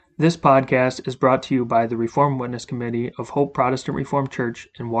This podcast is brought to you by the Reformed Witness Committee of Hope Protestant Reformed Church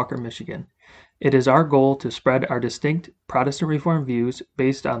in Walker, Michigan. It is our goal to spread our distinct Protestant Reformed views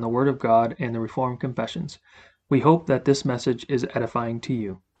based on the Word of God and the Reformed Confessions. We hope that this message is edifying to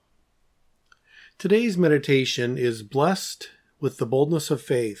you. Today's meditation is Blessed with the Boldness of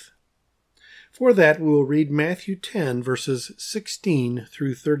Faith. For that, we will read Matthew 10, verses 16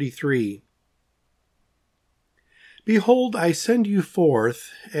 through 33. Behold, I send you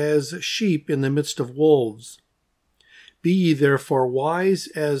forth as sheep in the midst of wolves. Be ye therefore wise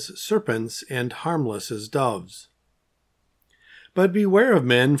as serpents and harmless as doves. But beware of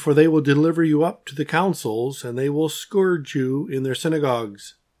men, for they will deliver you up to the councils, and they will scourge you in their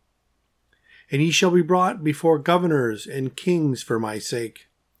synagogues. And ye shall be brought before governors and kings for my sake,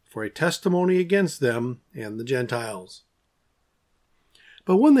 for a testimony against them and the Gentiles.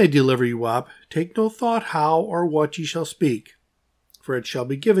 But when they deliver you up, take no thought how or what ye shall speak, for it shall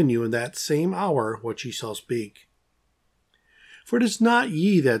be given you in that same hour what ye shall speak. For it is not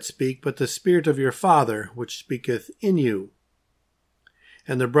ye that speak, but the Spirit of your Father which speaketh in you.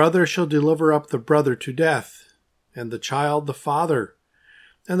 And the brother shall deliver up the brother to death, and the child the father,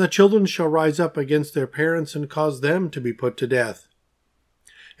 and the children shall rise up against their parents and cause them to be put to death.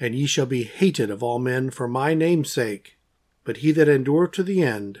 And ye shall be hated of all men for my name's sake, but he that endureth to the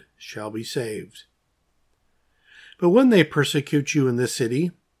end shall be saved. But when they persecute you in this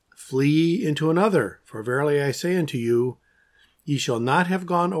city, flee ye into another, for verily I say unto you, ye shall not have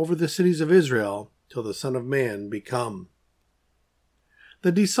gone over the cities of Israel till the Son of Man be come.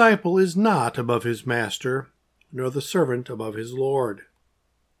 The disciple is not above his master, nor the servant above his Lord.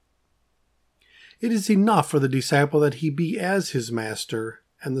 It is enough for the disciple that he be as his master,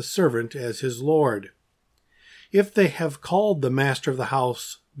 and the servant as his Lord. If they have called the master of the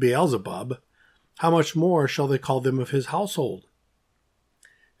house Beelzebub, how much more shall they call them of his household?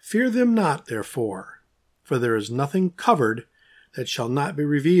 Fear them not, therefore, for there is nothing covered that shall not be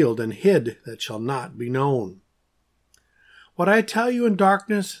revealed, and hid that shall not be known. What I tell you in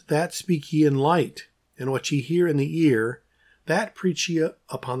darkness, that speak ye in light, and what ye hear in the ear, that preach ye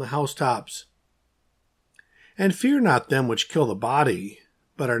upon the housetops. And fear not them which kill the body,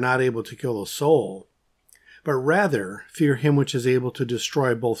 but are not able to kill the soul, but rather fear him which is able to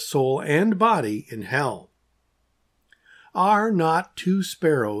destroy both soul and body in hell. Are not 2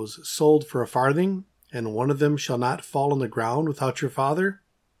 sparrows sold for a farthing, and one of them shall not fall on the ground without your Father?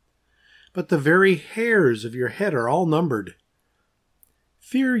 But the very hairs of your head are all numbered.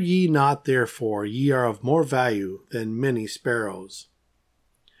 Fear ye not, therefore, ye are of more value than many sparrows.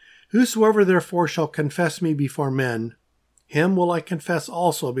 Whosoever therefore shall confess me before men, him will I confess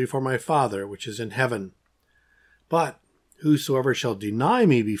also before my Father which is in heaven. But whosoever shall deny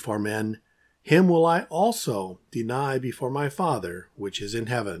me before men, him will I also deny before my Father which is in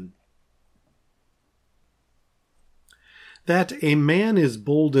heaven. That a man is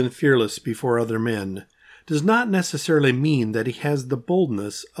bold and fearless before other men does not necessarily mean that he has the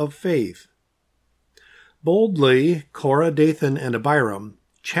boldness of faith. Boldly, Korah, Dathan, and Abiram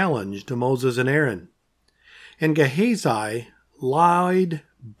challenged Moses and Aaron, and Gehazi lied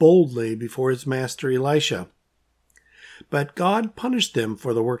boldly before his master Elisha. But God punished them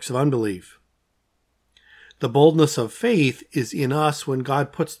for the works of unbelief. The boldness of faith is in us when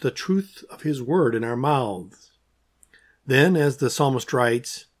God puts the truth of his word in our mouths. Then, as the psalmist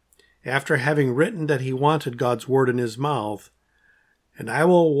writes, after having written that he wanted God's word in his mouth, "And I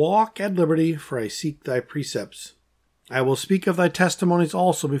will walk at liberty, for I seek thy precepts. I will speak of thy testimonies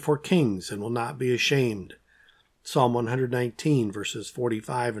also before kings, and will not be ashamed." Psalm 119, verses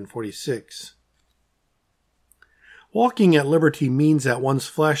 45 and 46. Walking at liberty means that one's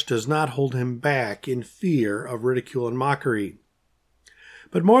flesh does not hold him back in fear of ridicule and mockery.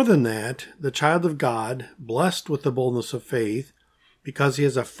 But more than that, the child of God, blessed with the boldness of faith, because he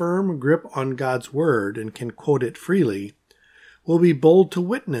has a firm grip on God's word and can quote it freely, will be bold to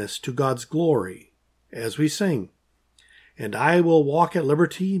witness to God's glory, as we sing, "And I will walk at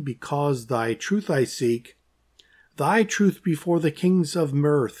liberty, because thy truth I seek, thy truth before the kings of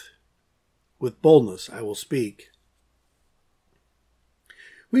mirth. With boldness I will speak."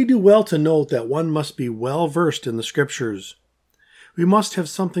 We do well to note that one must be well versed in the Scriptures. We must have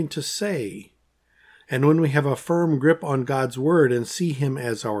something to say. And when we have a firm grip on God's word and see him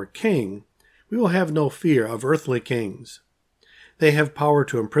as our king, we will have no fear of earthly kings. They have power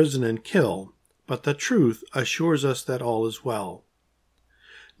to imprison and kill, but the truth assures us that all is well.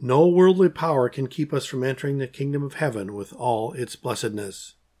 No worldly power can keep us from entering the kingdom of heaven with all its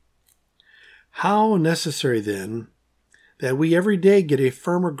blessedness. How necessary, then, that we every day get a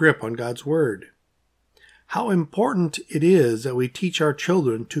firmer grip on God's word. how important it is that we teach our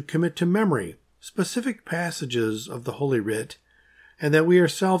children to commit to memory specific passages of the Holy Writ, and that we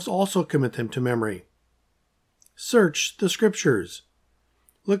ourselves also commit them to memory. Search the Scriptures.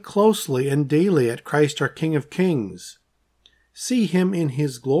 Look closely and daily at Christ our King of Kings. See him in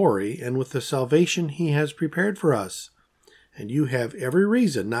his glory and with the salvation he has prepared for us. And you have every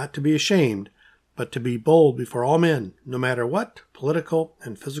reason not to be ashamed, but to be bold before all men, no matter what political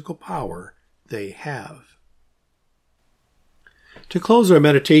and physical power they have. To close our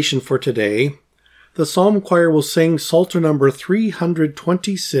meditation for today, the Psalm Choir will sing Psalter number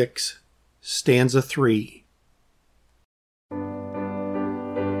 326, stanza 3.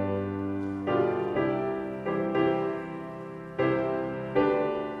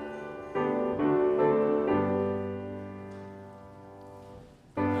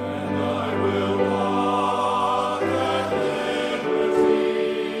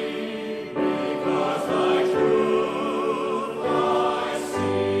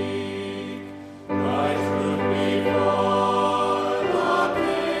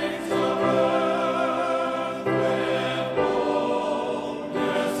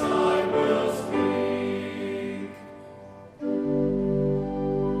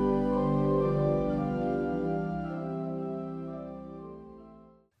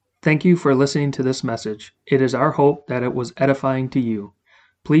 Thank you for listening to this message. It is our hope that it was edifying to you.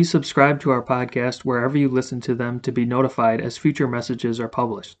 Please subscribe to our podcast wherever you listen to them to be notified as future messages are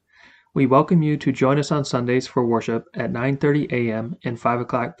published. We welcome you to join us on Sundays for worship at 9:30 a.m. and 5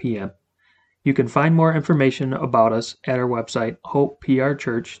 o'clock p.m. You can find more information about us at our website,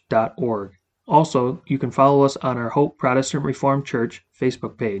 hopeprchurch.org. Also, you can follow us on our Hope Protestant Reformed Church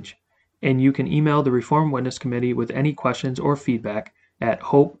Facebook page. And you can email the Reformed Witness Committee with any questions or feedback at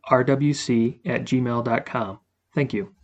hoperwc@gmail.com. Thank you.